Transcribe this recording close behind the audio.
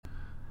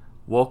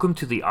Welcome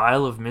to the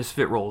Isle of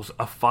Misfit Rolls,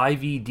 a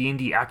 5e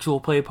D&D actual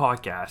play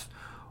podcast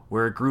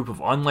where a group of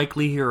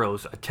unlikely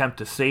heroes attempt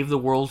to save the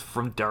world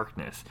from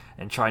darkness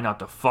and try not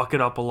to fuck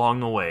it up along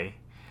the way.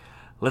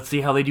 Let's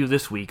see how they do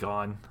this week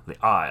on the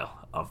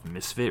Isle of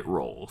Misfit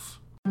Rolls.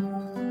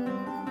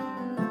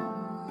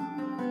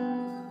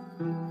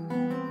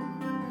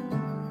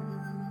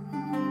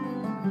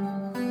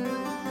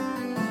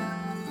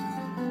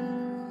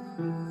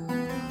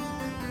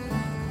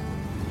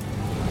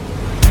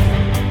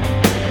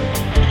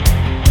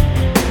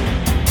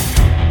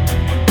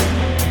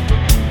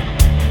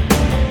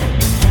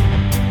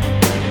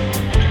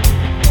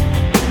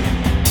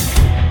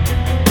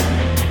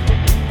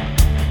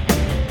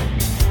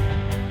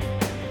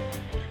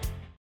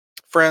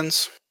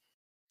 Friends,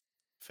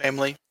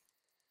 family,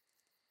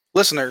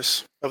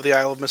 listeners of the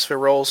Isle of Misfit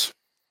Rolls,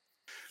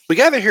 we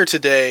gather here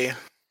today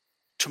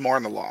to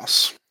mourn the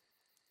loss.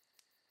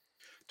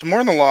 To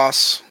mourn the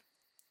loss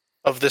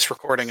of this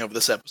recording of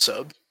this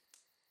episode.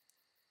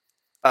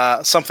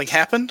 Something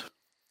happened.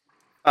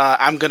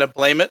 I'm going to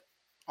blame it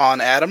on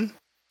Adam.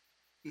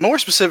 More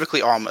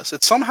specifically, Almas.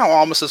 It's somehow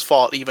Almas's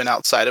fault even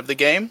outside of the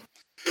game.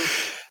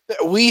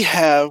 We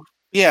had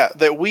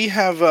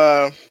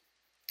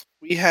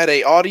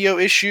a audio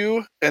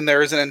issue, and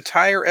there is an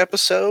entire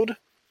episode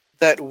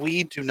that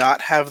we do not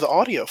have the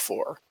audio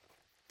for.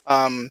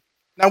 Now,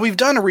 we've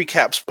done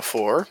recaps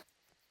before,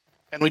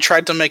 and we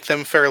tried to make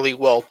them fairly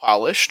well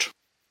polished.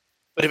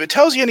 But if it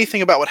tells you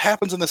anything about what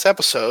happens in this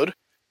episode,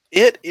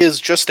 it is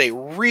just a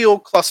real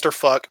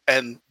clusterfuck,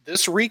 and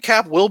this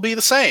recap will be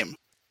the same.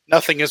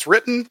 Nothing is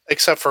written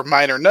except for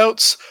minor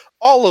notes.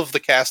 All of the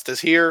cast is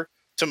here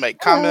to make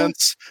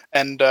comments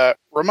and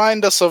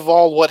remind us of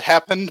all what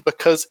happened,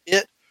 because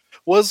it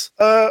was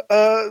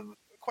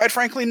quite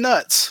frankly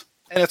nuts,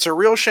 and it's a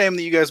real shame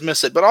that you guys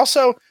miss it. But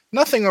also,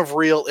 nothing of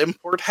real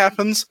import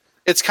happens.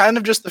 It's kind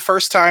of just the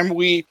first time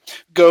we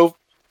go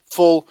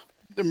full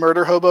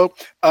murder hobo,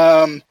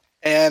 and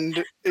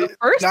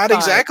not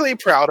exactly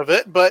proud of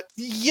it, but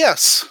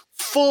yes,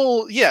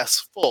 full.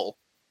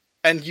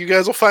 And you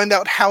guys will find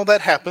out how that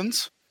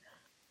happens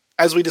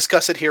as we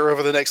discuss it here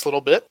over the next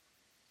little bit.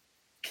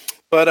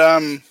 But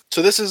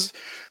so this is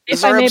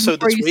our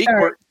episode this week.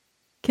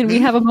 Can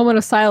we have a moment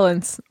of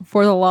silence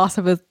for the loss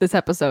of this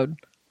episode?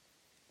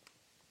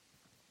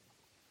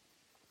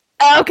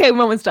 Okay,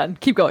 moment's done.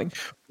 Keep going.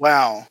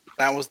 Wow,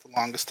 that was the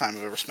longest time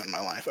I've ever spent in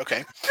my life.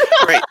 Okay,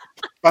 great.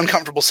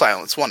 Uncomfortable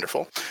silence.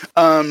 Wonderful.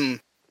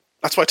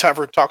 That's why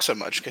Tyver talks so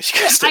much, because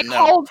you guys didn't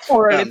know. I called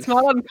for it. It's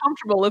not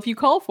uncomfortable if you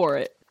call for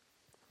it.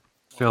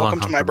 Welcome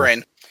to my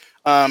brain.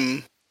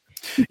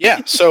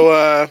 Yeah,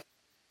 so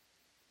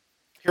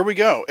here we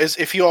go. As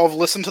if you all have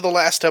listened to the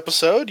last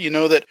episode, you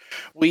know that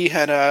we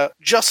had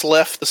just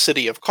left the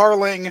city of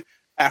Carling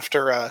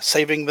after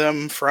saving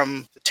them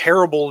from the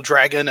terrible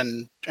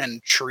dragon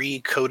and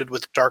tree coated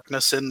with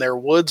darkness in their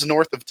woods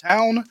north of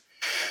town.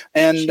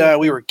 And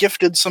we were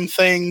gifted some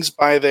things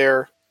by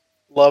their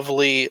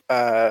lovely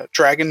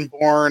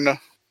dragonborn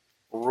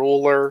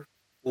ruler,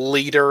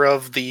 leader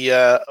of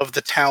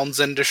the town's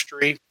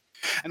industry.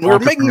 And we were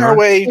making our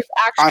way,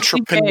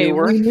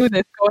 entrepreneur. We knew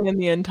this going in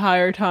the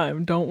entire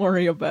time. Don't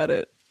worry about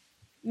it.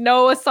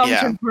 No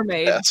assumptions were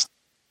made. Yes.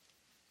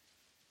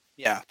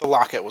 Yeah, the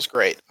locket was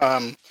great.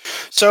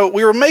 So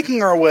we were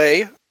making our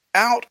way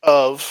out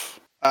of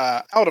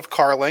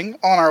Carling,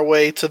 on our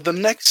way to the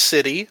next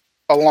city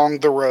along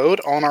the road,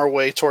 on our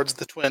way towards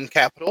the twin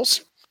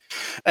capitals.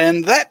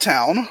 And that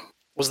town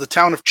was the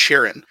town of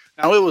Chirin.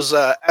 Now, it was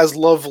as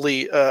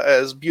lovely,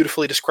 as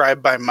beautifully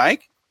described by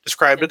Mike.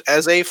 Described it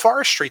as a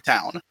forestry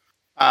town.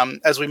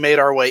 As we made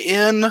our way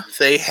in,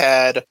 they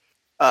had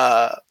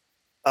a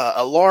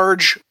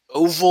large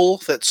oval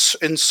that's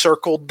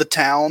encircled the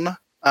town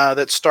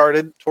that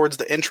started towards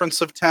the entrance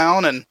of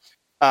town, and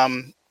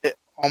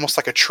almost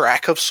like a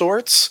track of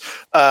sorts.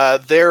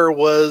 There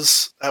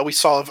was, we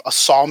saw a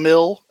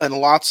sawmill and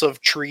lots of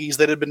trees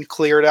that had been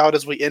cleared out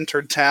as we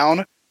entered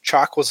town.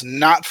 Chalk was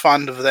not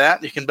fond of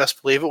that. You can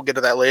best believe it. We'll get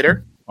to that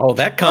later. Oh,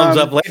 that comes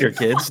up later,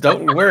 kids.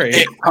 Don't worry.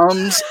 It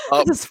comes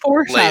up This is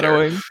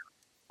foreshadowing.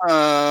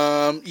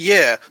 Later.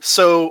 Yeah.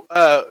 So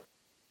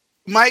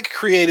Mike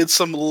created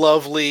some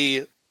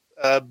lovely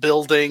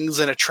buildings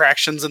and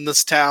attractions in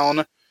this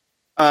town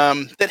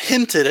that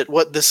hinted at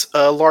what this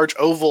large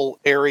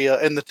oval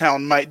area in the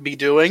town might be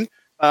doing.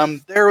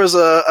 There was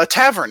a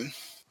tavern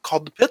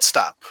called the Pit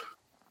Stop,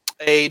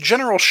 a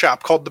general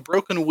shop called the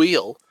Broken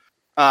Wheel,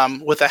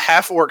 with a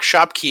half-orc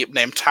shopkeep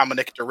named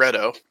Dominic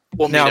Doretto.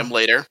 We'll meet him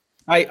later.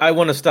 I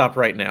want to stop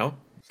right now.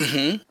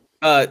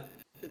 Mm-hmm.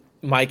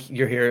 Mike,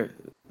 you're here.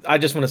 I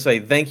just want to say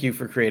thank you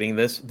for creating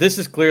this. This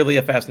is clearly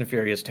a Fast and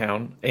Furious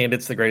town, and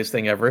it's the greatest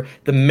thing ever.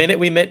 The minute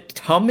we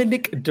met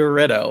Dominic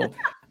Doretto,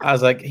 I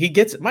was like, he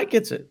gets it. Mike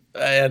gets it.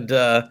 And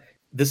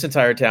this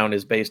entire town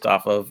is based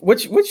off of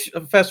which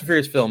Fast and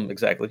Furious film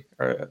exactly?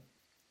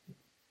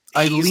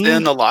 He's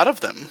in a lot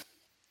of them.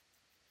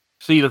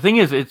 See, the thing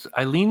is,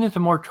 I lean into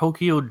more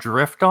Tokyo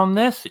Drift on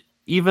this,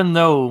 even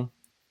though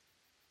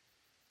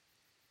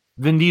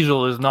Vin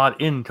Diesel is not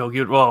in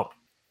Tokyo. Well,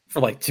 for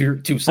like two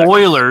seconds.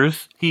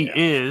 Spoilers, he Yeah.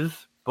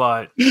 is,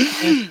 but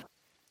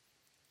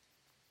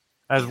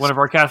as one of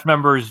our cast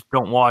members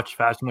don't watch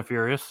Fast and the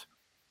Furious.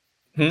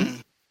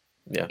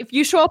 If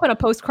you show up in a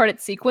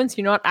post-credit sequence,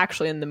 you're not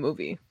actually in the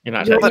movie. You're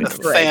not You're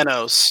technically But in the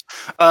movie.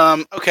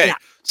 Thanos. Okay, Yeah.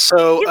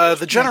 so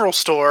the general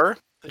store.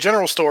 The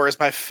general store is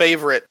my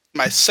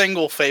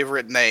single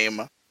favorite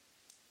name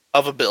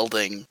of a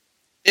building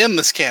in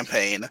this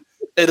campaign.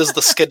 It is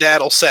the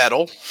Skedaddle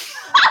Saddle. That's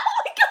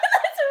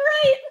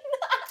right.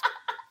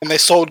 And they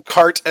sold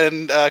cart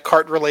and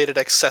cart-related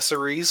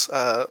accessories,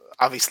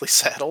 obviously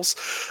saddles.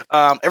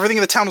 Everything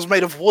in the town was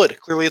made of wood.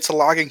 Clearly, it's a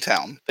logging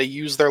town. They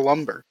use their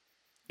lumber.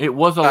 It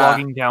was a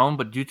logging town,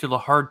 but due to the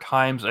hard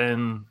times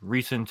and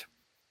recent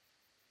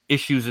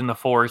issues in the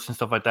forest and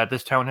stuff like that,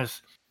 this town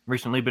has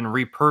recently been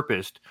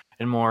repurposed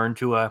and more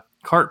into a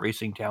kart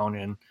racing town,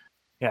 and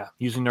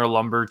using their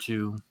lumber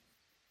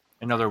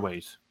in other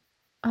ways.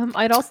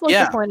 I'd also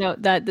like to point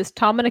out that this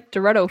Dominic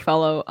Toretto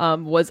fellow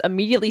was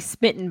immediately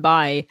smitten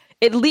by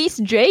at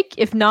least Jake,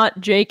 if not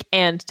Jake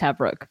and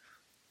Tavrook.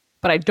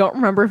 But I don't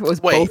remember if it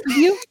was both of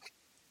you.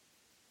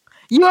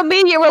 You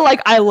immediately were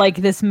like, I like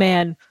this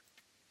man.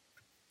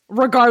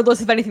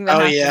 Regardless of anything that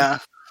happened. Yeah.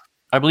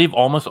 I believe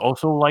Almost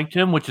also liked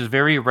him, which is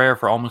very rare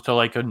for Almost to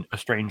like a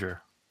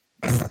stranger.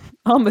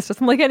 Almost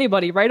doesn't like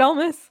anybody, right,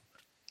 Almost?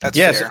 That's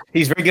Yes, fair.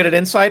 he's very good at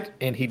insight,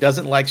 and he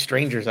doesn't like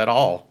strangers at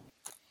all.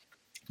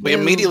 We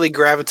immediately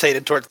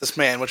gravitated towards this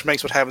man, which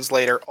makes what happens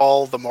later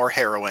all the more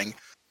harrowing.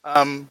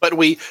 But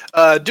we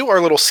do our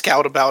little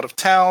scout about of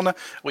town.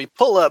 We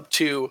pull up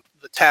to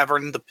the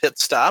tavern, the pit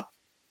stop.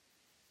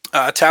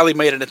 Tally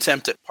made an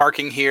attempt at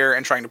parking here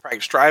and trying to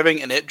practice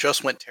driving, and it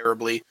just went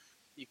terribly.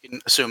 You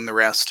can assume the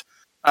rest.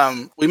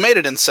 We made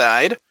it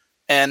inside,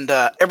 and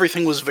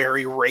everything was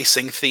very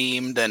racing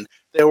themed, and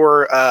there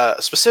were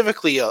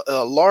specifically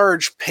a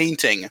large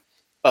painting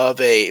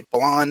of a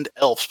blonde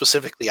elf,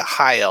 specifically a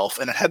high elf,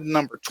 and it had the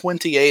number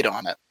 28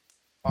 on it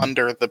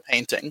under the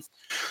painting.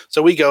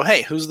 So we go,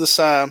 hey, who's this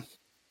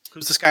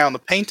guy on the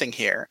painting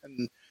here?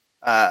 And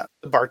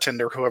the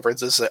bartender, whoever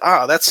it is,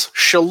 that's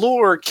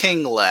Shalor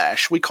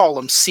Kinglash. We call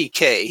him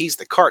CK. He's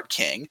the Kart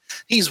King.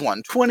 He's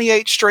won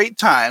 28 straight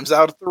times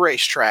out at the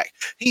racetrack.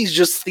 He's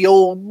just the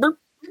old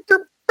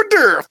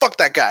fuck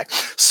that guy.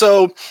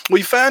 So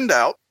we found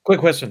out. Quick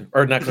question,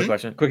 or not quick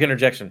question, quick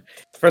interjection.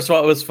 First of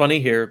all, it was funny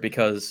here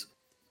because,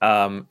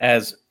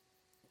 as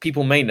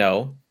people may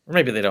know, or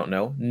maybe they don't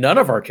know, none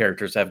of our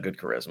characters have good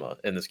charisma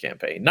in this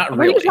campaign. Not What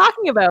really. are you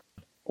talking about?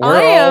 We're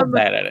all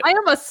bad at it. I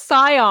am a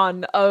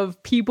scion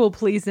of people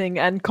pleasing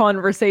and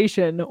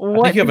conversation. What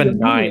I think you have do a you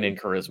 9 mean? in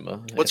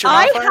charisma. What's your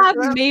I modifier have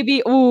for that?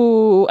 maybe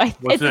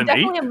it's it an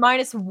definitely 8? a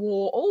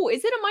 -1. Oh,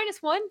 is it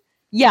a -1?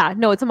 Yeah,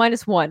 no, it's a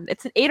 -1.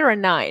 It's an 8 or a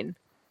 9.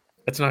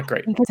 It's not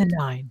great. I think it's a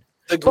 9.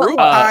 The group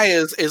Well, high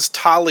is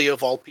Tali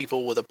of all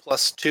people with a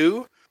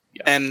 +2,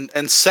 Yeah.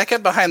 and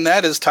second behind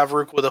that is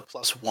Tavruk with a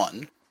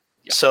 +1.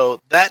 Yeah.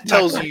 So that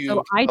tells you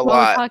So I a know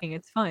lot. talking.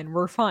 It's fine.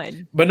 We're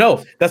fine. But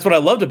no, that's what I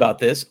loved about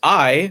this.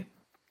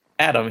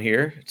 Adam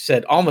here,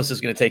 said Almost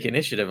is going to take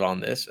initiative on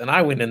this. And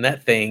I went in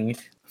that thing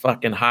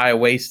fucking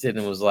high-waisted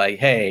and was like,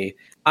 hey,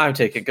 I'm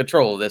taking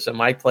control of this. And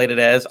Mike played it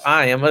as,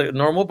 I am a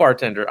normal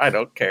bartender. I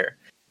don't care.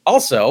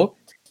 Also,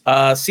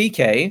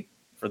 CK,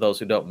 for those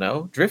who don't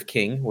know, Drift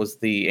King was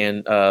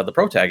the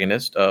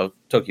protagonist of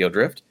Tokyo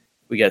Drift.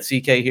 We got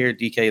CK here,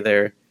 DK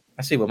there.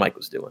 I see what Mike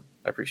was doing.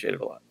 I appreciate it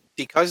a lot.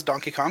 Because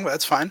Donkey Kong, but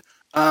that's fine.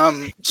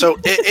 So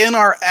in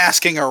our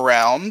asking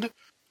around,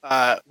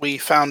 we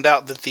found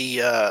out that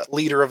the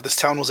leader of this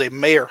town was a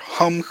Mayor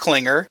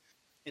Humklinger,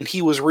 and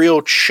he was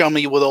real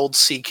chummy with old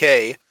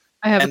CK.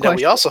 I have a And question.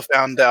 we also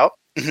found out.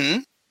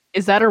 Mhm.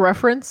 Is that a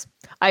reference?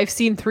 I've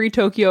seen 3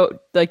 Tokyo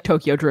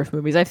Drift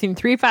movies. I've seen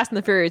 3 Fast and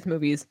the Furious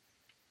movies.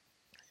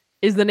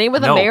 Is the name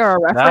of the No, mayor a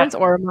reference,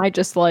 or am I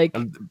just like...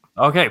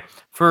 Okay,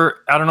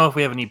 I don't know if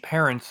we have any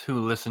parents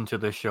who listen to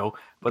this show,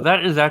 but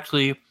that is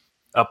actually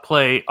a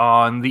play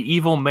on the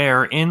evil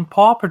mayor in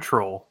Paw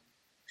Patrol,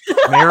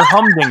 Mayor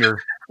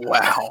Humdinger.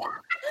 Wow.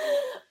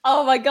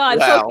 Oh my god.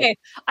 Wow. So, okay,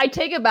 I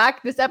take it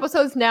back. This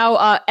episode's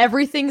now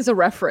Everything's a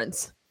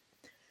Reference,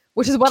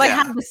 which is what I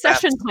Yeah, have the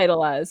session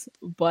title as.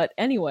 But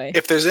anyway,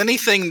 If there's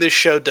anything this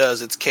show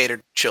does, it's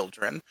catered to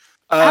children.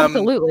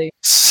 absolutely.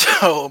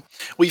 So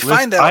we Listen,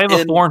 find out I have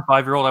a in 4 and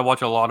 5-year-old. I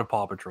watch a lot of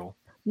Paw Patrol.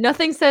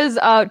 Nothing says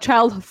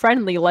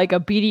child-friendly like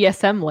a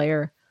BDSM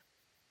layer.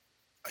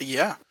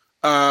 Yeah.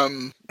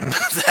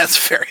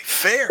 That's very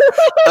fair.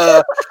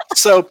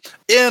 So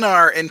in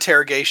our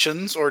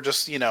interrogations or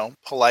just,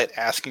 polite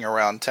asking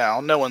around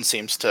town, no one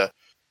seems to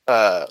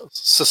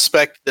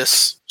suspect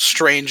this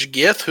strange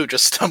Gith who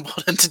just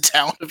stumbled into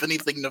town of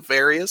anything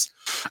nefarious.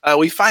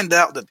 We find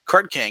out that the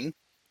Kart King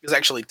is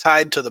actually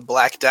tied to the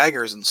Black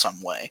Daggers in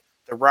some way,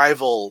 the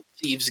rival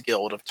thieves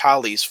guild of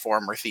Tali's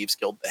former thieves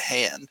guild, the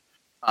Hand.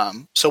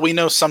 So we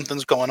know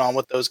something's going on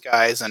with those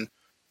guys, and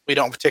we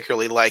don't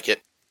particularly like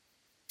it.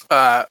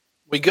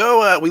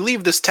 We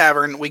leave this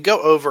tavern, we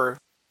go over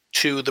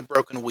to the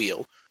Broken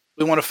Wheel.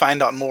 We want to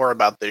find out more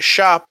about this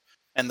shop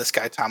and this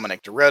guy,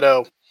 Dominic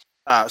Toretto.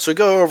 So we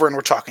go over and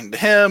we're talking to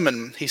him,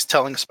 and he's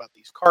telling us about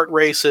these kart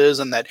races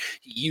and that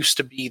he used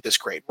to be this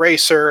great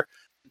racer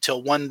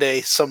until one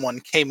day someone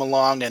came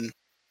along and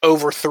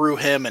overthrew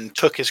him and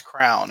took his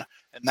crown.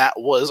 And that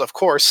was, of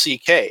course,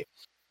 CK.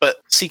 But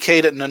CK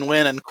didn't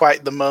win in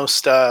quite the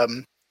most,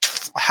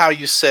 how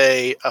you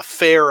say, a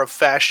fair of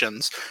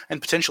fashions,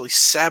 and potentially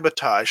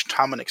sabotaged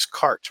Tominik's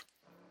kart.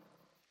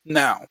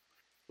 Now,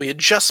 we had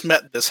just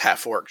met this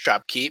half-orc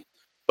shopkeep,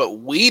 but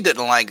we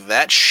didn't like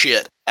that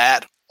shit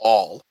at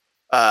all.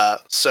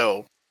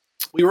 So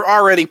we were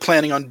already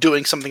planning on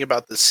doing something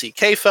about this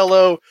CK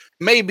fellow.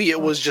 Maybe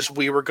it was just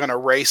we were going to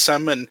race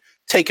him and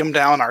take him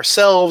down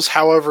ourselves.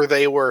 However,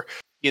 they were,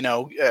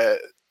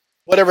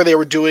 whatever they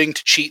were doing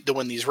to cheat to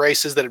win these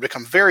races that had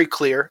become very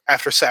clear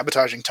after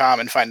sabotaging Tom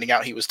and finding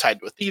out he was tied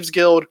to a thieves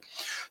guild.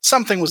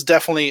 Something was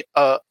definitely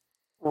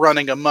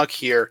running amok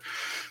here.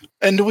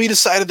 And we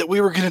decided that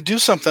we were going to do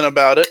something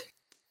about it.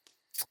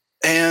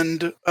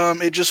 And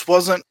it just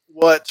wasn't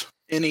what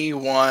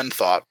anyone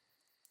thought.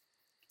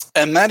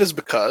 And that is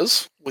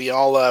because we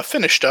all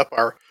finished up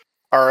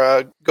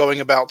our going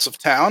abouts of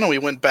town, and we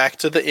went back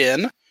to the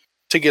inn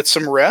to get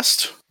some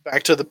rest,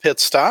 back to the pit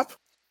stop.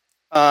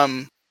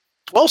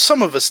 Well,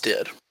 some of us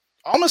did.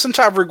 Almas and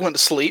Tavrig went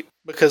to sleep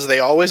because they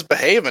always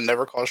behave and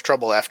never cause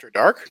trouble after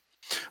dark.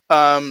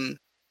 Aviana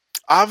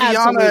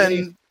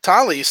and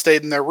Tali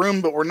stayed in their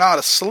room but were not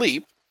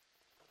asleep.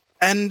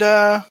 And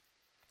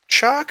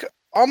Chuck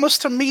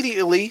almost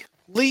immediately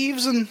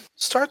leaves and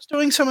starts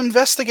doing some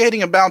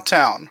investigating about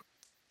town.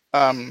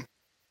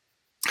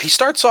 He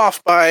starts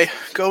off by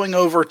going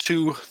over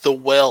to the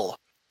well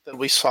that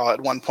we saw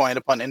at one point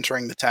upon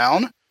entering the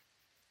town.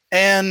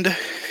 And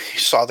he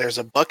saw there's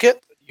a bucket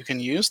that you can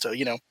use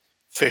to,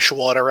 fish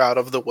water out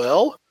of the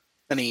well.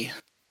 And he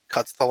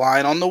cuts the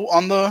line on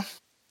the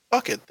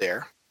bucket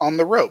there, on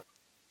the rope.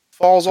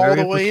 Falls all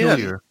the way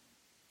in.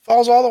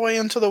 Falls all the way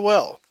into the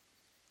well.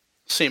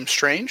 Seems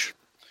strange.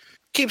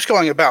 Keeps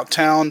going about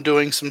town,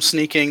 doing some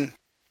sneaking.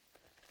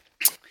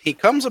 He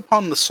comes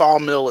upon the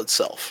sawmill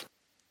itself.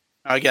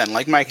 Now, again,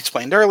 like Mike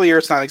explained earlier,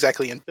 it's not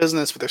exactly in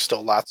business, but there's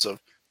still lots of,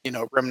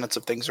 remnants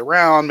of things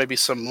around, maybe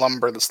some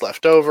lumber that's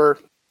left over.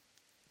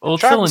 Well,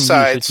 it's still in use.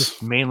 It's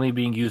just mainly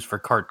being used for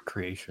cart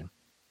creation.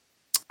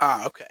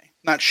 Ah, okay.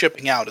 Not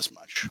shipping out as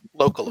much.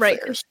 Local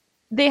affairs.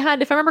 They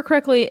had, if I remember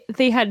correctly,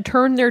 they had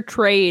turned their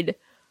trade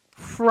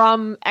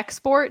from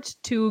export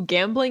to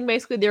gambling.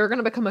 Basically, they were going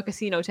to become a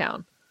casino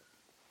town.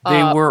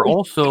 They were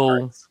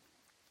also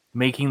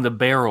making the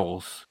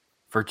barrels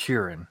for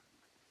Chirin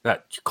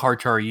that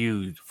Karchar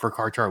used for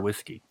Karchar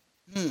whiskey.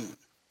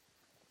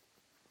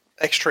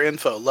 Extra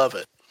info, love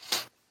it.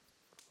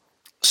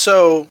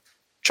 So,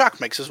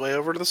 Chuck makes his way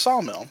over to the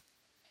sawmill,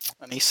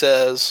 and he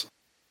says,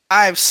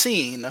 I've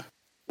seen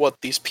what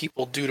these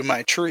people do to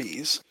my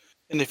trees,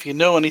 and if you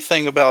know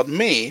anything about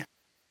me,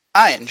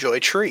 I enjoy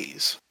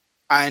trees.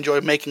 I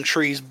enjoy making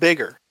trees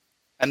bigger,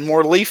 and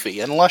more leafy,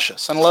 and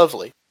luscious, and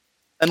lovely,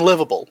 and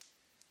livable.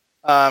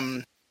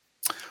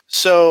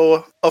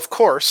 So, of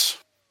course,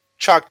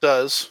 Chuck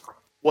does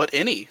what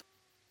any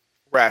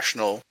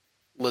rational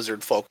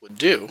lizard folk would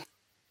do,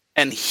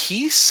 and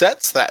he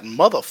sets that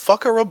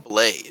motherfucker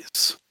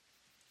ablaze.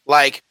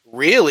 Like,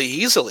 really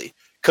easily,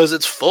 because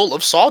it's full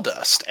of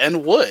sawdust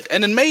and wood,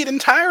 and made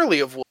entirely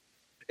of wood.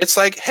 It's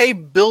like, hey,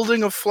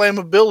 building of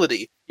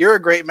flammability, you're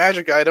a great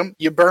magic item,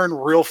 you burn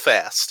real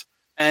fast.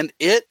 And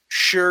it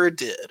sure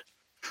did.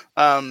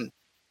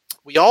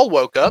 We all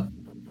woke up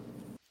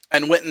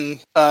and went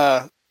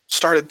and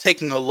started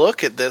taking a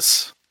look at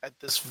this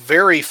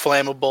very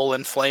flammable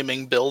and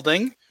flaming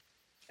building.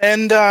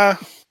 And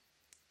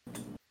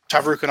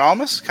Tavruk and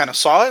Almas kind of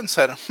saw it and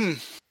said,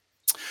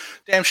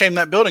 damn shame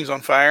that building's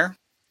on fire.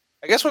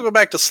 I guess we'll go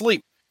back to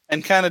sleep,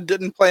 and kind of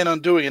didn't plan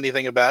on doing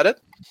anything about it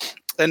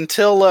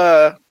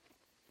until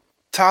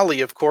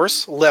Tali, of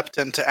course, leapt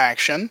into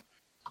action.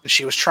 And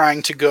she was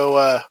trying to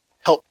go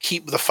help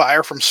keep the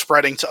fire from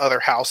spreading to other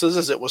houses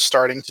as it was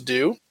starting to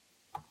do.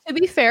 To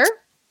be fair,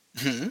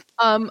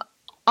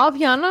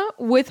 Aviana,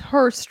 with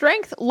her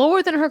strength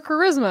lower than her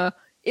charisma,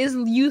 is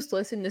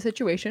useless in this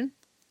situation.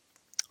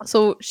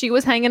 So she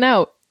was hanging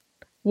out,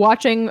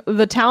 watching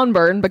the town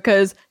burn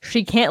because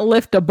she can't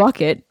lift a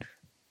bucket.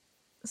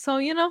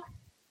 So,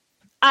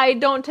 I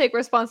don't take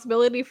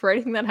responsibility for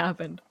anything that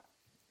happened.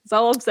 That's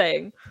all I'm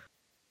saying.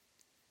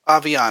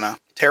 Aviana,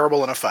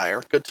 terrible in a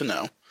fire. Good to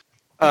know.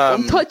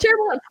 I'm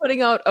terrible at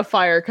putting out a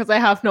fire because I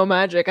have no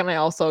magic and I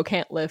also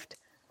can't lift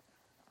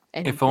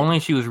anything. If only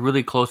she was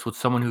really close with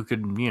someone who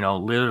could,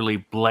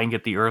 literally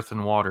blanket the earth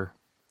and water.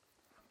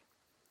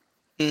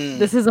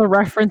 This is a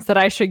reference that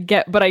I should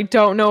get, but I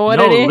don't know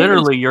what it is. No,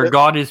 literally, your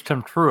god is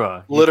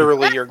Tempura.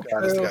 Literally, your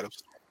god is god of...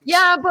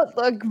 Yeah, but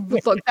look,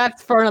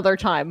 that's for another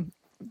time.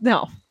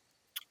 No.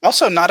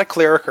 Also, not a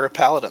cleric or a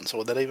paladin, so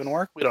would that even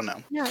work? We don't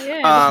know.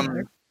 Yeah.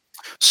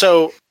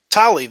 So,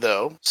 Tali,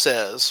 though,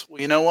 says,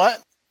 well, you know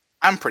what?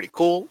 I'm pretty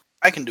cool.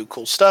 I can do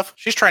cool stuff.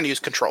 She's trying to use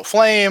control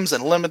flames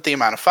and limit the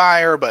amount of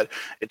fire, but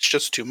it's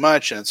just too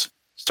much, and it's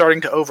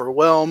starting to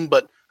overwhelm.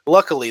 But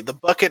luckily, the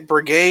bucket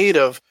brigade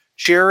of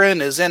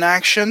Jiren is in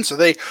action, so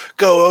they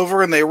go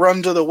over and they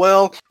run to the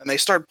well and they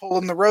start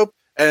pulling the rope,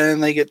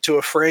 and they get to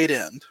a frayed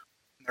end.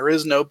 There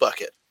is no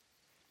bucket.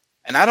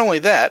 And not only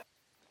that,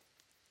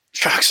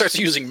 Shock starts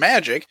using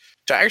magic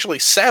to actually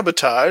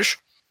sabotage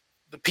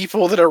the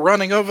people that are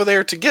running over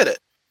there to get it.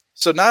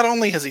 So not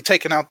only has he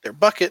taken out their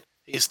bucket,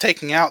 he's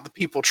taking out the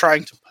people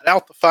trying to put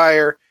out the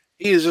fire.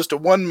 He is just a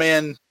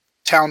one-man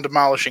town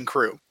demolishing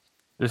crew.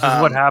 This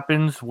is what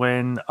happens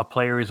when a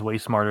player is way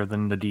smarter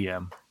than the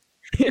DM.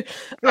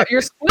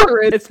 Your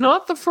spoiler is, it's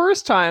not the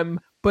first time,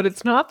 but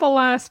it's not the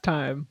last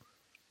time.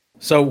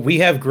 So we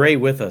have Gray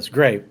with us.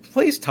 Gray,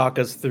 please talk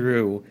us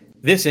through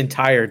this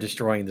entire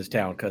destroying this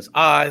town, because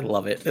I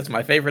love it. It's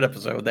my favorite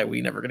episode that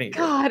we never gonna hear.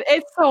 God,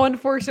 it's so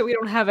unfortunate we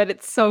don't have it.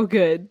 It's so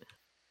good.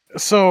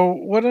 So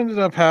what ended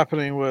up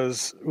happening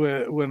was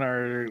when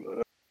our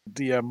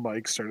DM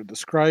Mike started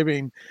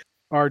describing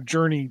our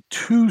journey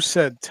to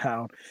said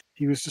town,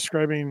 he was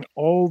describing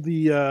all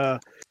the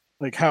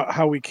like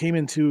how we came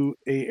into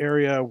a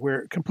area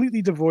where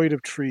completely devoid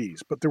of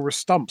trees, but there were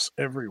stumps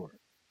everywhere.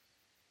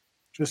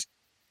 Just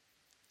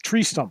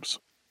tree stumps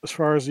as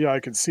far as the eye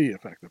could see,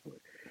 effectively,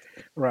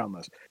 around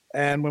this.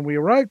 And when we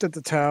arrived at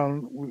the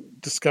town, we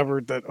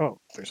discovered that, oh,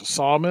 there's a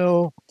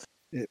sawmill.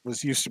 It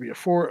was used to be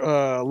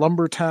a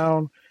lumber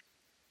town.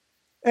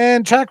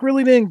 And Jack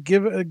really didn't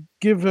give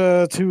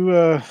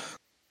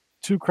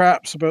two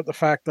craps about the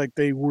fact like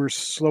they were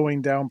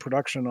slowing down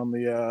production on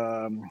the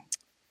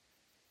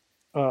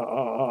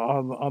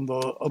on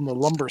the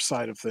lumber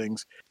side of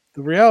things.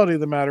 The reality of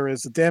the matter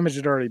is the damage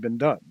had already been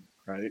done,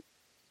 right?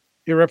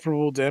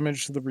 Irreparable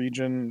damage to the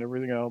region and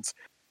everything else.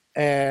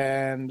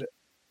 And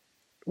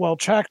while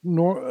Jack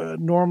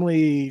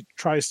normally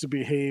tries to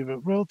behave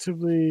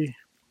relatively,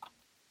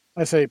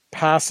 I say,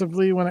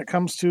 passively when it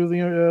comes to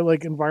the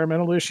like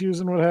environmental issues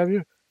and what have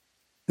you,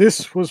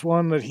 this was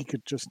one that he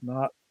could just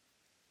not,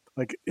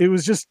 like, it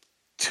was just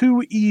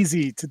too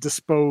easy to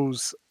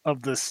dispose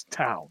of this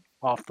town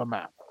off the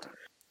map.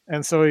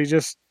 And so he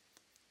just,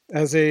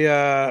 as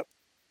a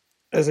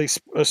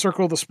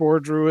Circle of the Spore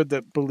druid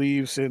that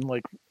believes in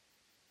like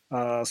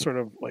sort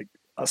of like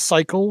a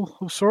cycle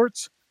of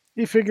sorts,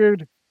 he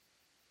figured,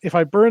 if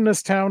I burn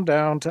this town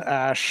down to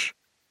ash,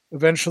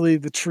 eventually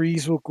the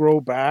trees will grow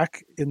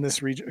back in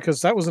this region.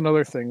 Because that was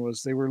another thing,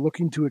 was they were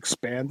looking to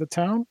expand the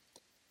town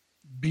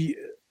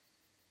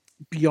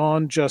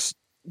beyond just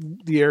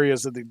the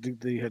areas that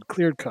they had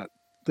cleared cut.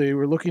 They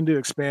were looking to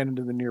expand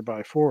into the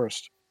nearby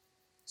forest.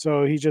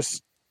 So he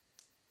just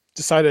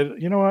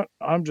decided, you know what,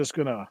 I'm just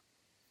going to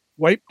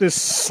wipe this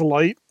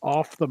slight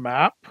off the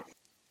map.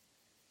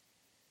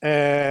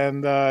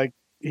 And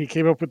he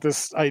came up with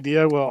this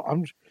idea, well,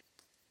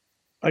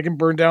 I can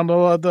burn down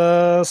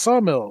the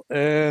sawmill,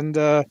 and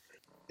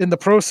in the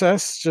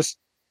process, just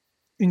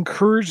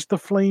encourage the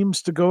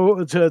flames to go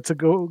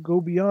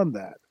beyond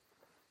that.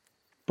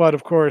 But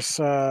of course,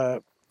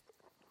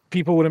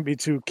 people wouldn't be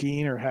too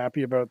keen or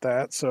happy about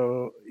that.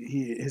 So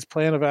his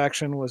plan of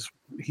action was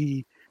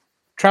he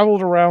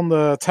traveled around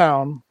the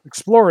town,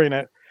 exploring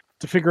it,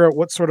 to figure out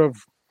what sort of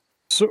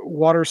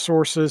water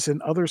sources and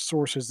other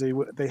sources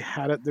they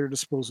had at their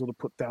disposal to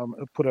put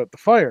out the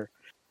fire.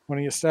 When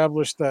he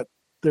established that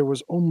there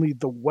was only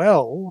the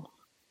well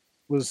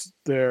was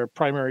their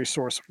primary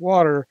source of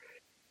water,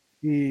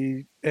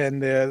 he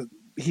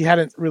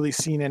hadn't really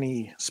seen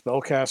any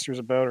spellcasters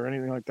about or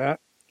anything like that.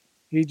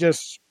 He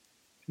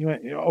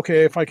went,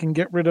 okay, if I can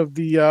get rid of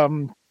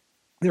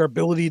their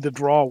ability to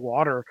draw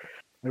water,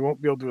 they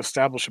won't be able to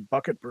establish a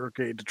bucket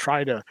brigade to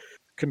try to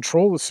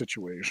control the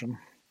situation.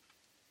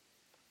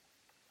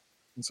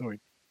 And so he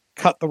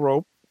cut the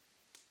rope,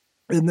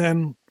 and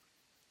then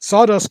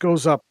sawdust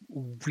goes up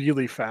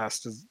really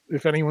fast.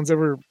 If anyone's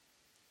ever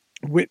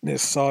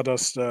witnessed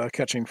sawdust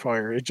catching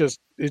fire, it just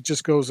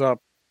goes up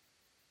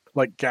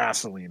like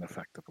gasoline,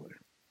 effectively.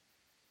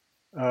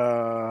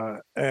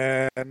 So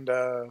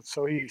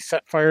he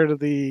set fire to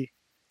the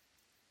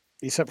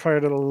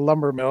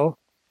lumber mill.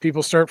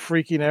 People start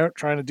freaking out,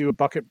 trying to do a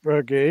bucket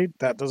brigade.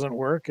 That doesn't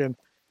work, and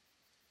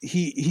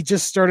he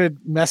just started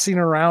messing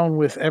around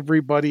with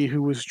everybody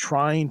who was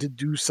trying to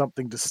do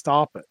something to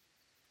stop it,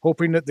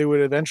 hoping that they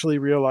would eventually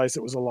realize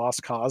it was a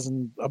lost cause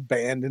and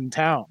abandon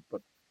town.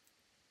 But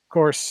of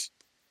course,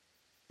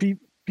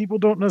 people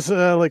don't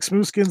necessarily, like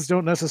Smoothskins,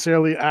 don't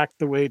necessarily act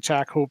the way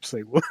Jack hopes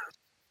they would.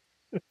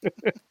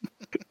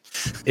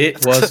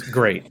 It was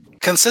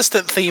great.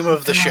 Consistent theme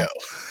of the show.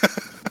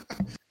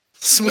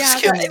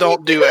 Smoothskins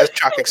don't do as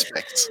Chuck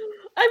expects.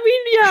 I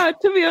mean, yeah,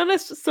 to be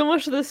honest, so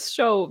much of this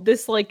show,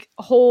 this like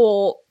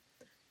whole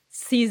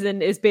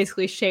season is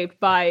basically shaped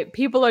by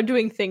people are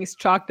doing things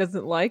Chalk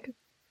doesn't like,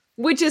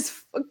 which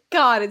is,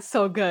 God, it's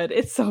so good.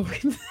 It's so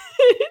it's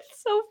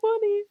so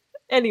funny.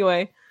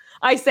 Anyway,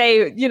 I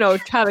say,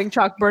 having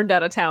Chalk burned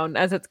out of town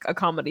as it's a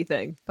comedy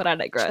thing, but I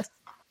digress.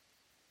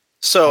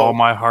 So all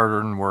my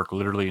hard-earned work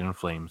literally in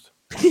flames.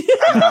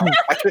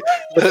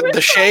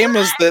 The shame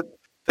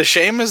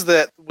is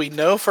that we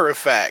know for a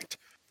fact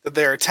that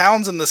there are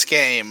towns in this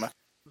game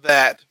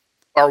that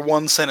are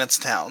one-sentence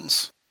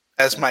towns,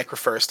 as Mike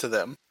refers to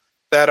them,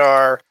 that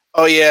are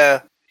oh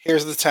yeah,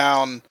 here's the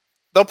town.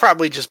 They'll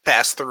probably just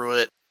pass through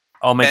it.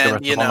 I'll make the And,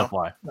 rest you up on the know,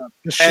 fly.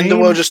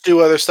 And we'll just do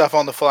other stuff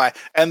on the fly.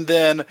 And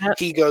then Yep.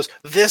 he goes,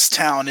 this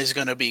town is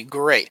going to be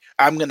great.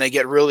 I'm going to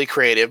get really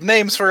creative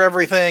names for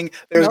everything.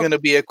 There's Nope. going to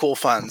be a cool,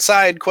 fun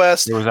side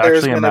quest. There was There's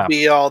actually a going to map.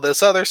 be all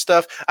this other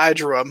stuff. I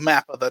drew a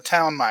map of the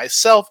town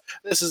myself.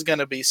 This is going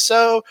to be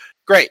so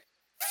great.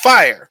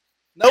 Fire.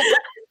 Nope.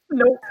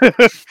 Nope.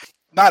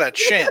 Not a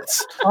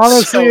chance.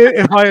 Honestly, So-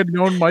 if I had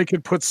known Mike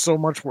had put so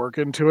much work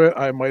into it,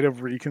 I might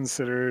have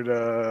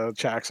reconsidered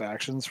Jack's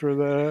actions for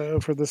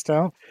this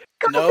town.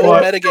 No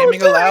What?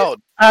 metagaming allowed.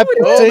 At the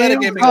No same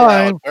metagaming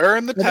time, allowed.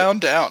 Burn the town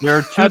down. There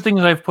are two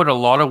things I've put a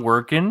lot of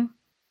work in.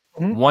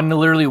 Mhm. One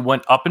literally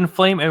went up in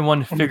flame, and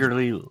one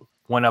figuratively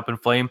went up in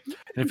flame.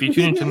 And if you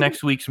tune into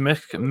next week's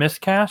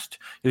miscast,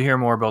 you'll hear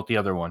more about the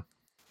other one.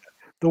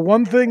 the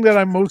one thing that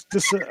I'm most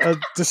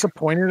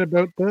disappointed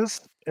about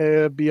this,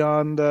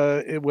 beyond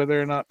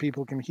whether or not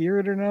people can hear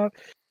it or not,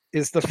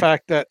 is the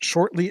fact that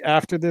shortly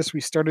after this, we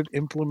started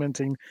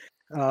implementing,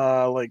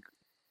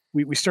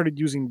 we started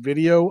using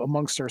video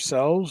amongst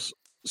ourselves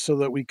so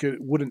that we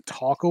wouldn't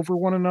talk over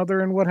one another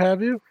and what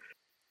have you.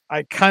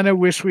 I kind of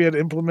wish we had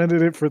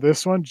implemented it for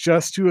this one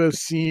just to have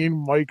seen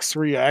Mike's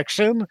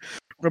reaction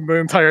when the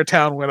entire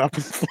town went up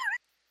in flames.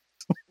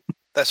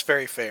 That's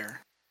very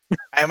fair.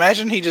 I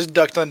imagine he just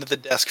ducked under the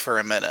desk for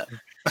a minute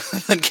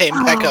and came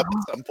back up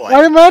at some point.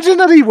 I imagine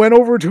that he went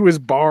over to his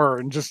bar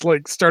and just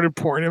started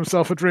pouring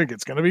himself a drink.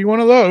 It's gonna be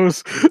one of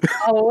those.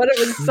 Oh, what it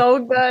was so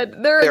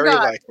good. There Very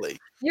God. likely.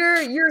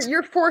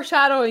 Your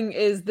foreshadowing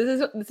is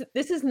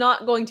this is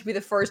not going to be the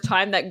first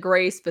time that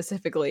Gray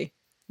specifically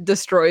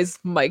destroys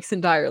Mike's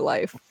entire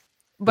life.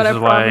 But This is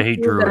why I promise hate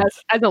you that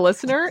druids. as a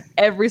listener,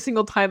 every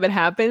single time it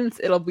happens,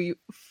 it'll be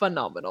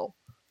phenomenal.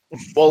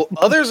 Well,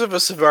 others of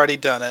us have already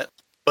done it,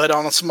 but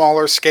on a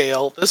smaller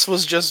scale. This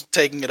was just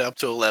taking it up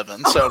to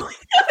 11. So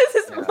This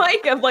is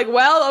Mike. I'm like,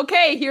 well,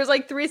 okay, here's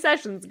 3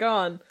 sessions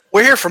gone.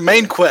 we're here for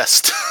main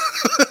quest.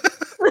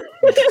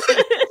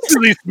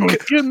 Silly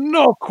Smoothkin,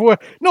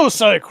 no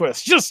side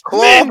quest, just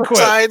Claw main the,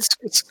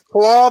 quest.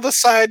 claw the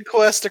side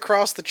quest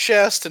across the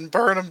chest and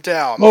burn them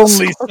down.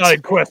 Only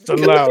side quest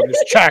allowed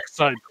is Jack's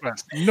side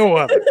quest, no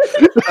other.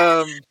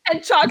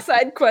 And Chalk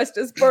side quest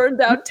is burn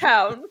down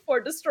town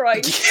for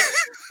destroying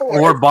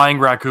Or buying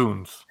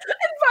raccoons.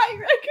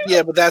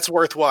 Yeah, but that's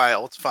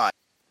worthwhile. It's fine.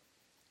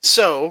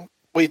 So,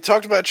 we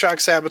talked about Chalk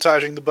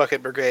sabotaging the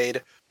Bucket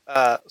Brigade.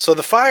 So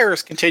the fire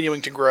is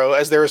continuing to grow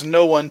as there is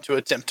no one to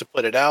attempt to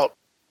put it out.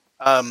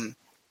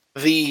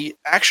 The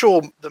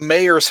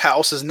mayor's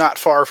house is not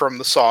far from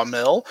the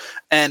sawmill,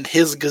 and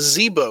his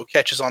gazebo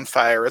catches on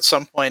fire at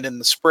some point in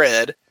the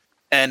spread.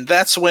 And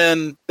that's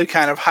when the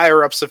kind of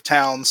higher-ups of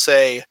town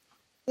say,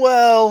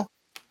 well,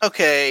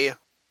 okay,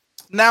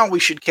 now we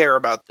should care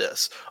about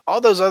this.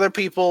 All those other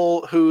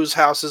people whose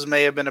houses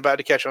may have been about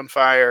to catch on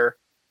fire,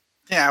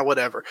 yeah,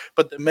 whatever.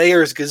 But the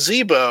mayor's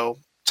gazebo,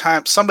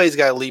 somebody's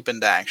got to leap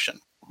into action.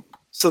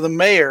 So the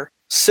mayor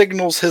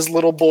signals his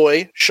little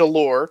boy,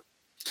 Shalor,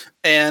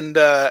 and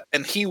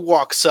he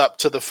walks up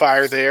to the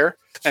fire there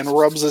and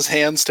rubs his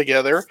hands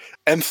together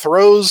and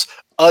throws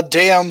a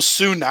damn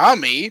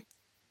tsunami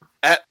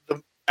at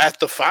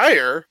the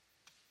fire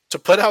to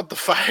put out the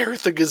fire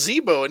at the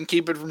gazebo and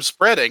keep it from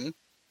spreading.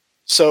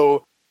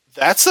 So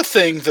that's a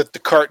thing that the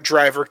cart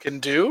driver can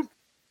do.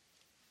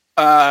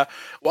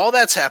 While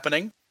that's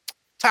happening,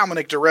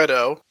 Dominic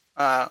Doretto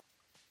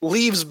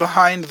leaves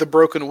behind the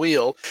broken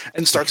wheel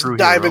and starts true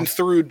diving hero.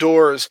 through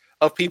doors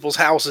of people's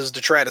houses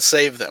to try to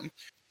save them.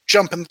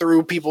 Jumping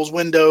through people's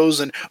windows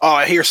and, oh,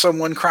 I hear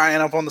someone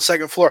crying up on the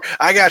second floor.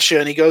 I got you.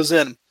 And he goes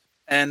in.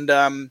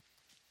 And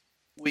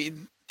we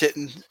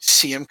didn't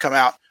see him come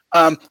out.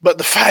 But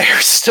the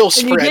fire's still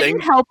And you spreading.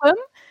 didn't help him.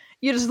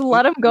 You just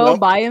let him go Nope.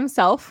 by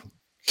himself.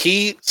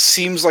 He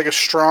seems like a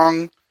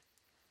strong,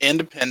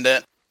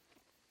 independent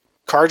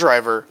car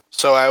driver,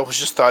 so I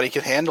just thought he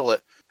could handle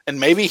it. And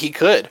maybe he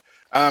could.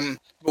 But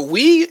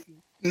we,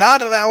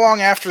 not that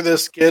long after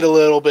this, get a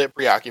little bit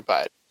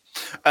preoccupied.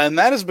 And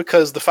that is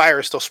because the fire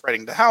is still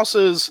spreading to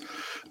houses.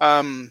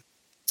 The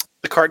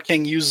Cart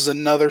King uses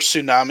another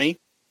tsunami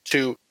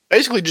to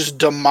basically just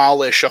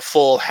demolish a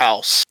full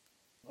house.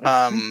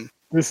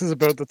 This is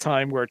about the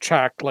time where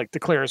Chak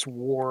declares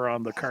war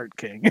on the Cart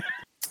King.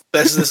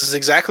 This is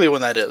exactly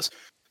when that is.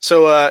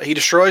 So he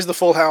destroys the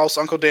full house,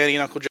 Uncle Danny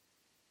and Uncle Joe.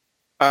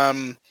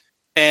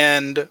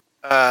 And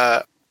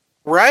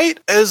right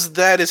as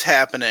that is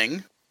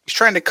happening, he's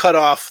trying to cut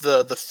off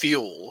the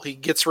fuel. He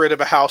gets rid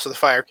of a house so the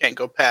fire can't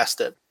go past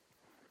it.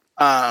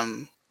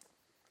 Tavruk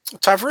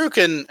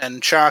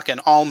and Chalk and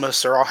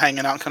Almas are all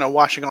hanging out, kind of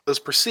watching all this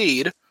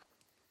proceed.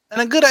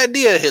 And a good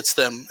idea hits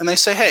them. And they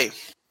say, hey,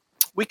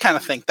 we kind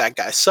of think that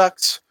guy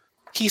sucks.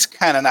 He's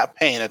kind of not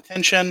paying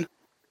attention.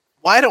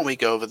 Why don't we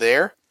go over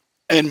there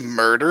and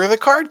murder the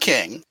Card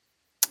King?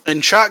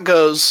 And Chalk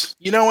goes,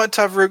 you know what,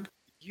 Tavruk?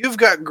 You've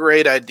got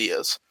great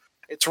ideas.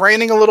 It's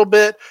raining a little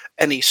bit,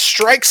 and he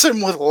strikes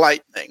him with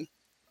lightning.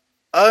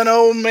 And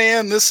oh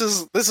man, this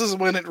is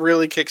when it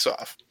really kicks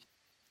off.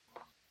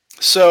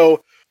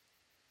 So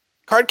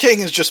Card King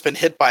has just been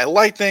hit by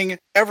lightning.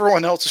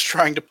 Everyone else is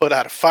trying to put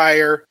out a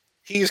fire.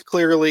 He's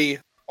clearly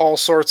all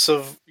sorts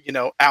of,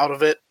 out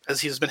of it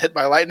as he's been hit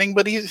by lightning,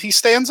 but he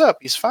stands up.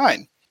 He's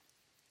fine.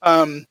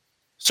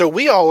 So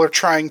we all are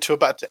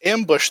about to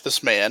ambush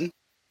this man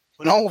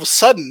when all of a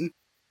sudden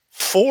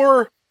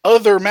 4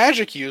 other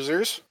magic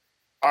users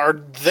are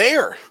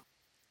there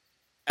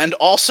and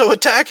also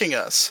attacking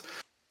us.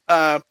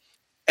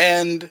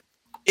 And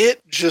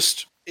it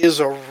just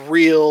is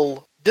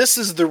this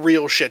is the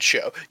real shit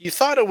show. You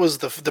thought it was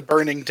the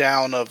burning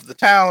down of the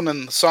town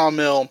and the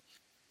sawmill,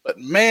 but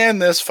man,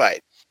 this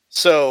fight.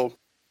 So,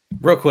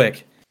 real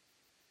quick,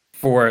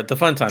 for the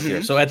fun time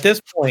here. So at this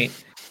point,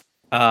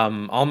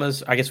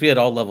 Almas, I guess we had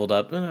all leveled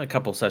up a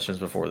couple sessions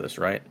before this,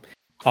 right?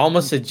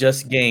 Almas had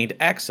just gained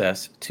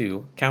access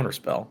to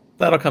Counterspell.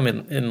 That'll come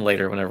in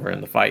later whenever we're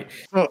in the fight.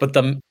 But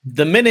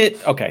the minute,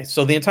 okay,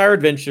 so the entire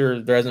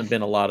adventure, there hasn't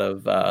been a lot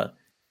of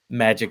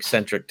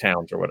magic-centric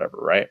towns or whatever,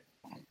 right?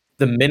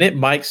 The minute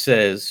Mike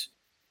says,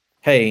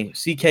 hey,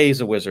 CK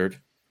is a wizard.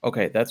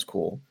 Okay, that's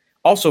cool.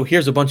 Also,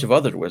 here's a bunch of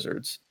other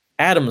wizards.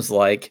 Adam's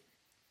like,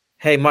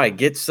 hey, Mike,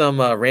 get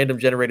some random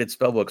generated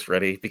spellbooks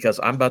ready because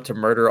I'm about to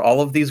murder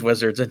all of these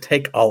wizards and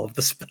take all of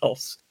the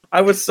spells.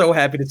 I was so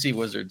happy to see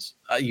wizards.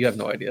 You have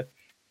no idea.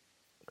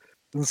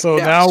 And so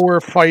now we're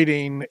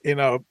fighting in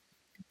a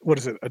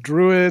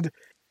druid,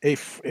 a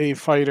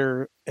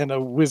fighter, and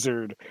a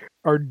wizard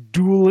are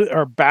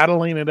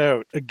battling it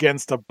out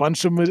against a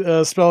bunch of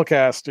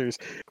spellcasters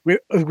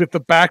with the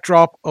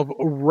backdrop of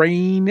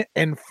rain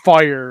and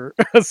fire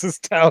as this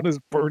town is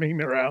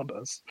burning around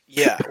us.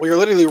 Yeah, we were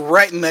literally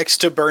right next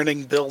to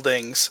burning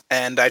buildings,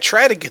 and I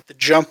tried to get the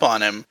jump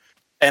on him,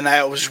 and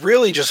I was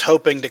really just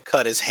hoping to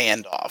cut his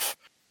hand off.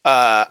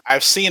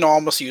 I've seen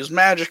Almas use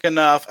magic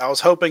enough. I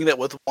was hoping that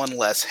with one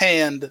less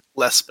hand,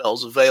 less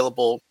spells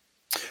available.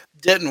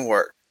 Didn't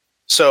work.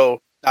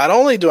 So not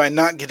only do I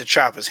not get to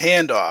chop his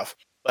hand off,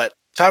 but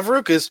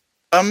Tavruk is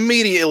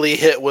immediately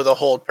hit with a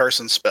hold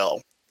person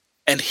spell,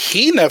 and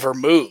he never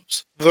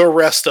moves the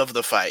rest of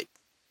the fight.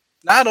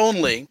 Not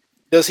only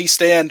does he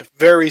stand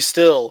very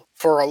still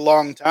for a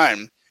long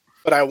time,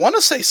 but I want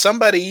to say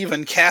somebody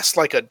even cast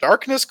like a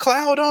darkness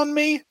cloud on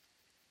me.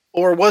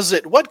 Or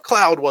what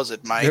cloud was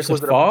it, Mike?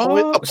 Was it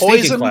a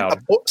poison cloud?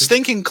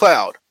 Stinking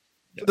cloud.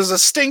 Yep. There's a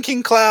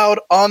stinking cloud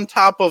on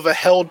top of a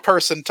held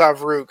person,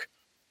 Tavruk.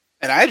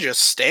 And I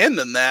just stand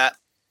in that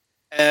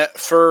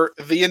for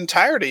the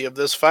entirety of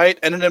this fight,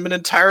 and I'm an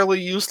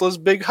entirely useless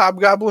big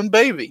hobgoblin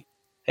baby.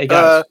 Hey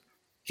guys,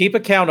 keep a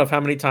count of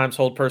how many times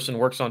hold person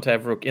works on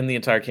Tavruk in the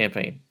entire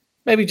campaign.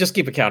 Maybe just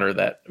keep a counter of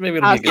that. Maybe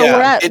it'll be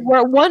good.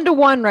 We're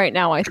 1-1 right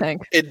now, I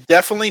think. It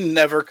definitely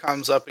never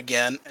comes up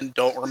again, and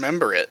don't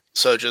remember it.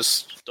 So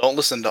just don't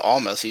listen to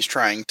Almas. He's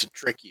trying to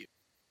trick you.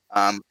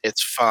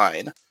 It's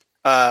fine.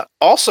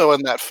 Also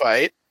in that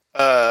fight,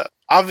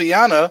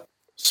 Aviana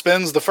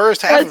spends the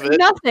first half of it.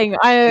 Nothing.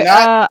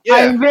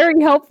 I'm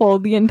very helpful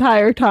the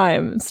entire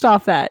time.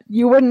 Stop that.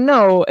 You wouldn't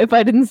know if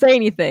I didn't say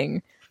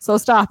anything. So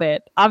stop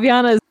it.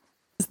 Aviana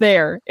is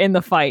there in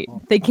the fight,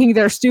 thinking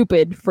they're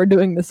stupid for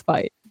doing this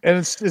fight. And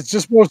it's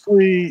just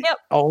mostly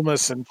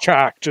Almas and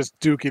Chak just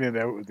duking it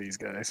out with these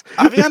guys.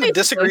 Aviana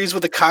disagrees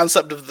with the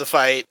concept of the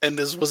fight and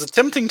was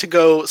attempting to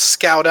go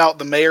scout out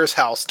the mayor's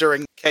house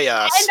during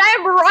chaos. And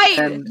I'm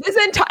right.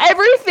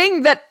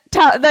 Everything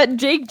that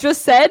Jake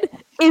just said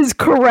is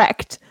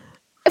correct.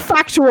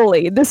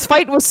 Factually, this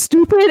fight was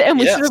stupid, and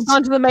we should have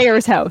gone to the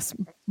mayor's house.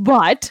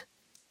 But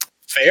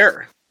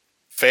fair,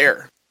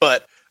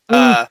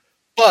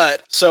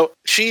 but so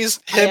she's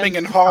hemming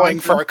and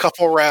hawing for a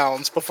couple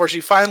rounds before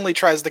she finally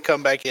tries to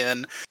come back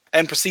in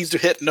and proceeds to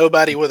hit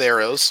nobody with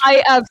arrows.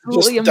 I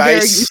absolutely am very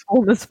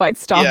useful in this fight.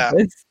 Stop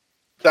this.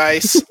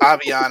 Dice,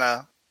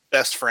 Aviana,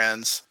 best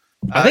friends.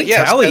 I think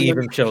Tally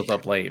even shows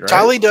up late, right?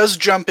 Tally does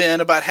jump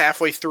in about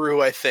halfway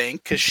through, I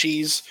think, because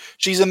she's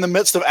in the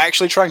midst of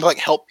actually trying to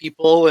help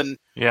people and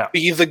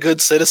be the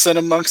good citizen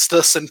amongst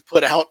us and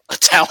put out a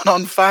town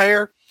on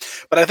fire.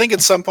 But I think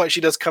at some point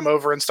she does come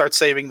over and start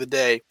saving the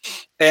day.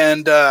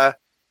 And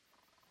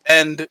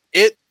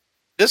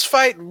this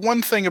fight,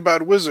 one thing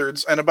about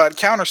wizards and about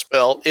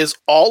Counterspell is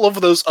all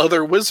of those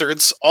other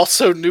wizards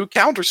also knew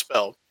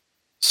Counterspell.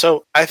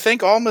 So I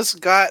think Almas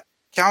got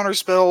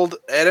Counterspelled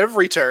at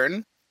every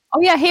turn. Oh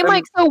yeah, hey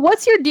Mike, so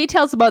what's your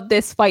details about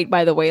this fight,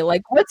 by the way?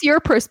 What's your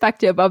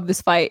perspective of this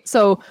fight?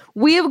 So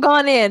we have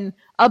gone in,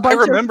 a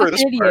bunch of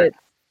idiots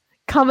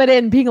coming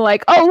in being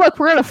like, oh look,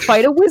 we're gonna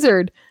fight a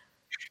wizard.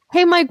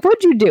 Hey, Mike,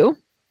 what'd you do?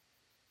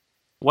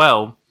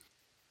 Well,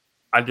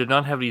 I did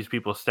not have these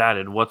people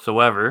statted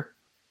whatsoever.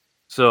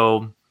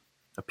 So,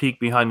 a peek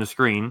behind the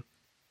screen,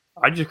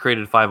 I just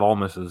created 5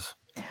 Almases.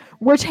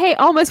 Which, hey,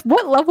 Almas,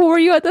 what level were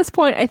you at this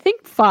point? I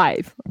think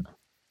 5.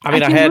 I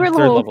had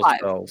third-level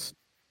spells.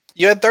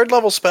 You had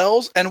third-level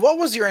spells? And what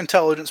was your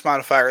intelligence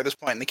modifier at this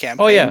point in the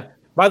campaign? Oh, yeah.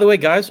 By the way,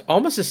 guys,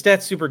 Almas'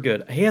 stats super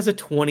good. He has a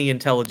 20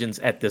 intelligence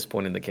at this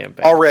point in the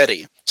campaign.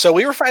 Already. So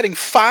we were fighting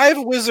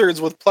 5 wizards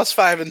with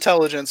 +5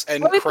 intelligence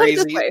and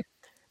crazy.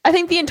 I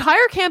think the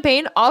entire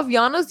campaign,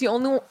 Aviana's the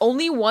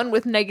only one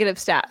with negative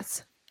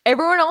stats.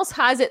 Everyone else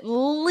has at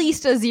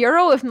least a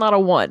 0, if not a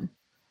 1.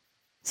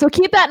 So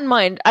keep that in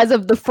mind as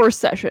of the first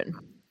session.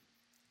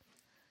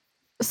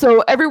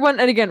 So everyone,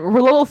 and again,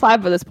 we're level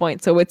 5 at this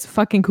point, so it's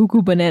fucking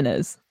cuckoo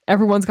bananas.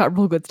 Everyone's got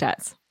real good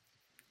stats.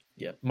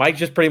 Yeah, Mike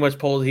just pretty much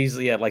pulled.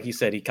 Like he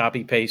said, he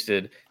copy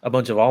pasted a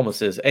bunch of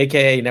Almuses,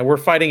 aka now we're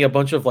fighting a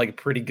bunch of like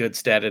pretty good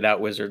statted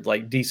out wizards,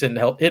 like decent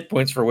hit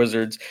points for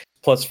wizards,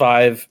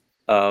 +5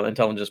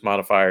 intelligence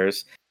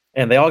modifiers,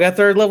 and they all got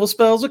 3rd level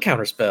spells with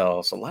counter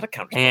spells. A lot of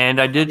counter spells.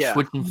 And I did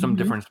switch in some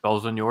different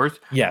spells on yours.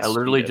 Yes, I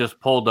literally just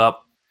pulled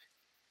up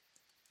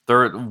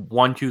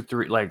 1, 2,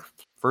 3, like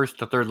 1st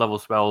to 3rd level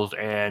spells,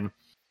 and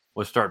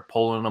would start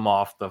pulling them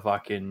off the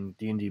fucking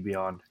D&D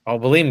Beyond. Oh,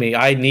 believe me,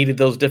 I needed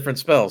those different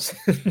spells.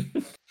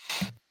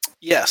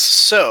 Yes.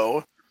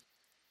 So,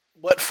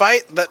 that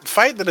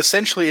fight that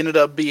essentially ended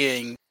up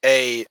being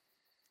a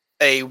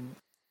 1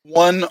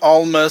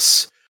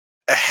 Almus,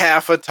 a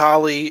half a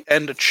Tali,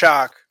 and a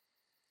Chalk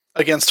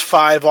against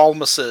 5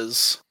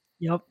 Almuses.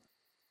 Yep.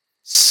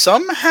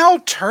 Somehow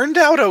turned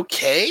out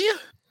okay.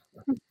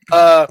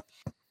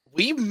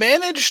 We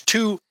managed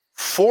to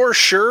for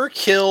sure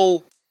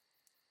kill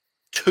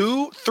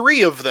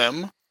 3 of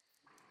them,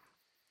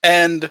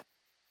 and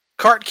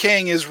Cart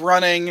King is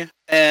running,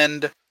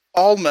 and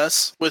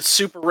Almus, with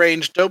super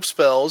range dope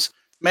spells,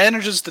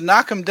 manages to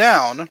knock him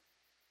down,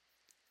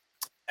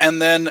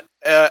 and then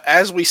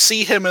as we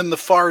see him in the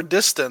far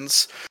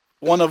distance,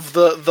 one of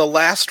the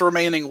last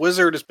remaining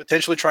wizard is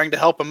potentially trying to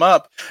help him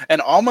up,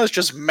 and Almus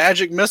just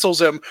magic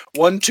missiles him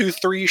 1, 2,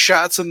 3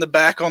 shots in the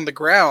back on the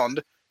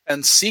ground,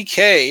 and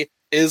CK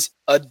is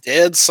a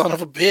dead son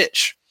of a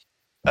bitch.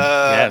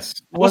 Yes.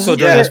 Also,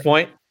 during this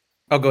point,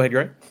 go ahead,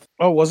 Greg.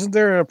 Oh, wasn't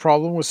there a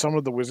problem with some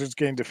of the wizards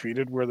getting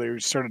defeated where they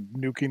started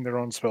nuking their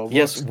own spell books?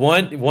 Yes,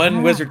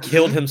 one wizard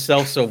killed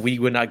himself so we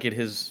would not get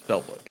his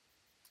spell book.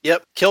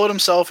 Yep, killed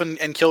himself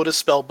and killed his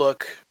spell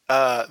book.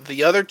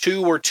 The other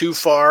 2 were too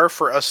far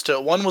for us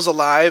to... One was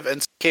alive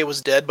and CK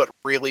was dead, but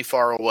really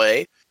far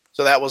away.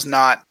 So that was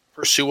not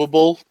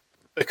pursuable,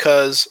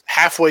 because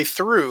halfway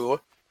through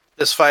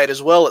this fight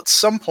as well, at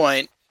some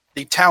point,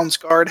 the town's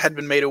guard had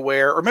been made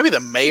aware, or maybe the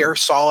mayor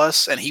saw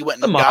us and he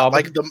went and got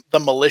like the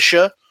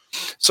militia.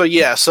 So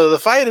the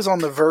fight is on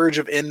the verge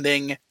of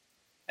ending,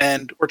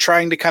 and we're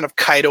trying to kind of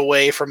kite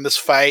away from this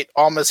fight.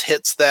 Almus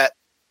hits that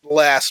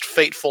last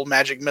fateful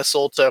magic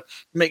missile to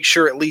make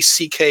sure at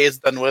least CK is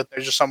done with.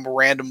 There's just some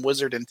random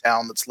wizard in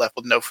town that's left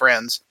with no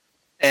friends.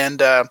 And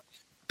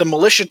the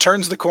militia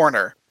turns the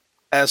corner.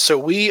 So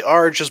we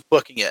are just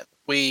booking it.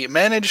 We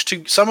managed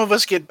to, some of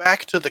us get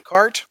back to the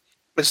cart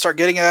and start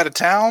getting out of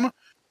town,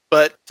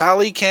 but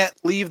Tali can't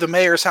leave the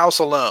mayor's house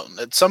alone.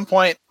 At some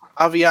point,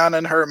 Aviana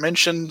and her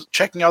mentioned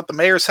checking out the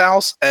mayor's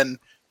house, and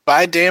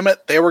by damn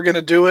it, they were going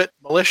to do it,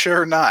 militia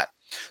or not.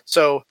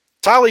 So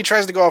Tali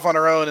tries to go off on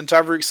her own, and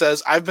Tavrook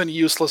says, I've been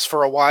useless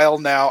for a while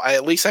now. I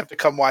at least have to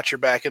come watch your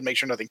back and make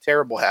sure nothing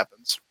terrible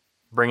happens.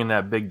 Bringing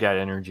that big dad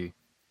energy.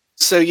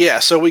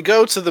 So we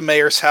go to the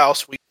mayor's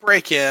house, we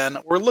break in,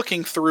 we're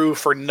looking through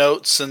for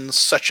notes and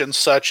such,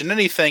 and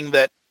anything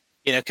that,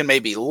 can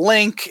maybe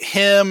link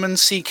him and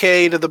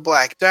CK to the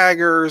Black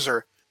Daggers,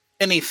 or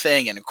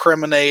anything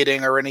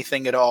incriminating or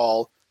anything at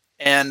all.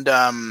 And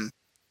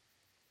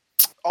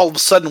all of a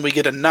sudden we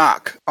get a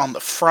knock on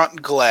the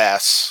front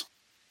glass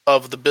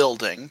of the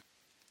building.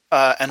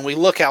 And we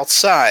look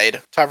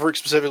outside. Tavrook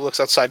specifically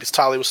looks outside because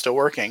Tali was still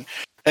working.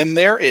 And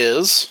there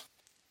is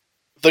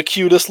the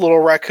cutest little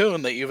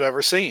raccoon that you've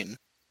ever seen.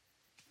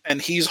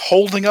 And he's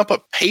holding up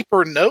a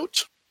paper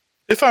note,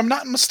 if I'm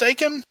not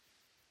mistaken.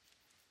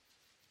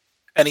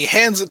 And he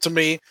hands it to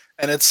me,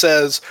 and it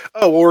says,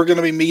 we're going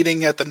to be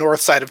meeting at the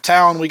north side of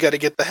town. We got to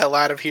get the hell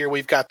out of here.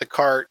 We've got the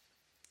cart.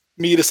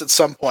 Meet us at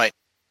some point.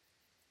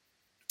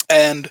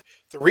 And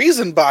the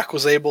reason Bach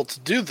was able to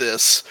do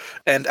this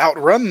and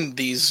outrun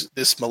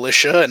this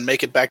militia and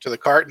make it back to the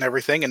cart and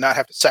everything and not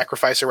have to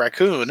sacrifice a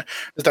raccoon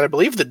is that I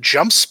believe the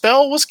jump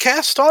spell was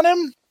cast on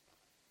him.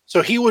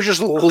 So he was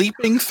just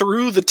leaping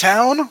through the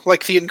town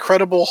like the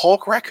Incredible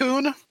Hulk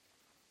raccoon.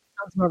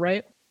 Sounds about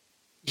right.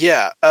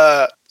 Yeah.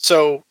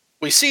 So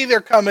we see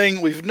they're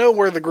coming. We know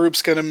where the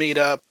group's going to meet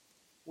up.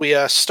 We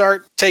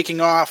start taking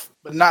off,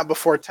 but not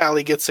before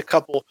Tali gets a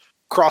couple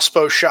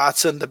crossbow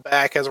shots in the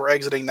back as we're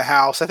exiting the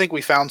house. I think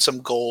we found some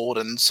gold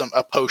and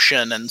a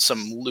potion and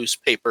some loose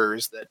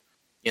papers that,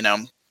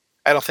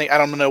 I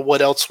don't know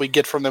what else we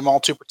get from them all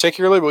too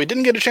particularly, but we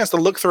didn't get a chance to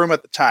look through them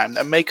at the time.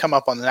 That may come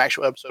up on the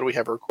actual episode we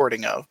have a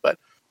recording of. But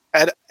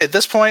at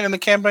this point in the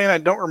campaign, I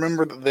don't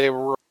remember that they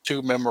were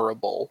too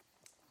memorable.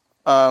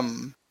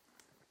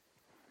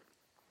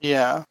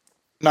 Yeah.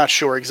 Not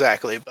sure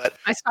exactly, but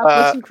I stopped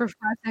listening for 5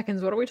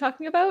 seconds. What are we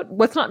talking about?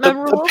 What's not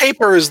memorable? The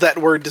papers that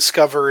were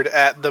discovered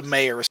at the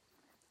mayor's.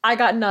 I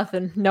got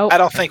nothing. Nope. I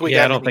don't think we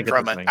got anything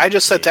from it. I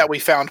just said that we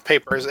found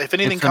papers. If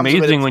anything it's comes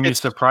amazing of it, when you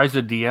surprise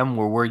the DM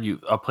where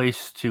a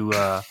place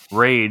to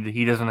raid,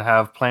 he doesn't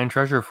have planned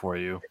treasure for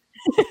you.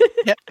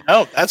 Yeah,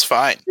 no, that's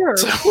fine. Sure,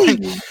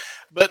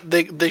 but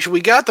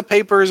we got the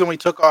papers and we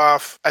took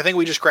off. I think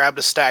we just grabbed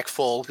a stack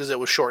full because it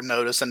was short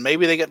notice, and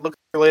maybe they get looked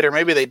through later,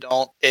 maybe they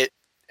don't.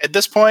 at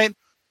this point,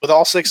 with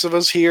all 6 of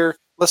us here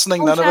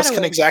listening, none of us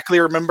can exactly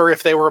remember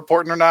if they were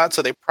important or not,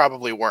 so they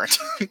probably weren't.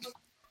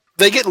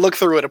 They get looked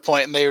through at a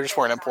point, and they just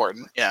weren't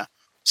important. Yeah.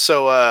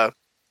 So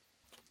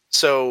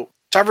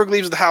Tavrook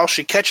leaves the house.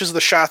 She catches the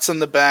shots in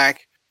the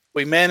back.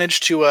 We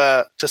manage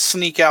to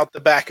sneak out the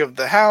back of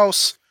the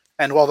house,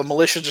 and while the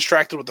militia's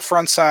distracted with the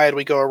front side,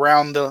 we go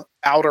around the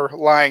outer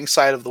lying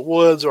side of the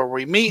woods, where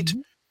we meet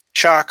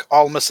Chaac,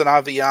 Almas, and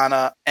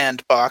Aviana,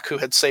 and Bach, who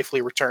had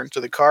safely returned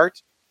to the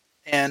cart,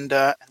 and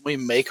we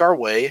make our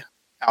way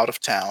out of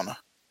town.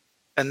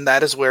 And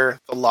that is where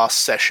the lost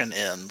session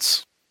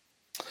ends.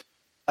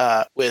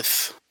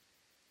 With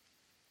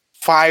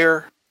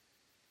fire,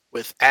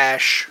 with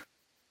ash,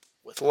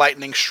 with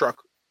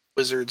lightning-struck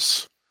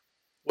wizards,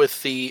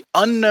 with the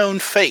unknown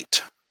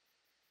fate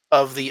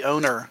of the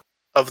owner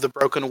of the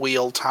Broken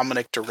Wheel,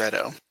 Dominic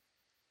Doretto.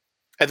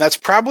 And that's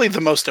probably the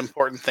most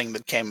important thing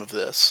that came of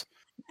this,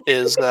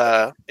 is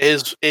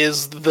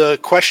the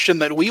question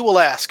that we will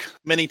ask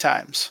many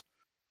times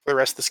for the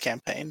rest of this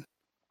campaign,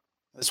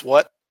 is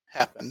what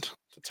happened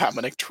to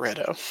Dominic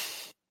Doretto?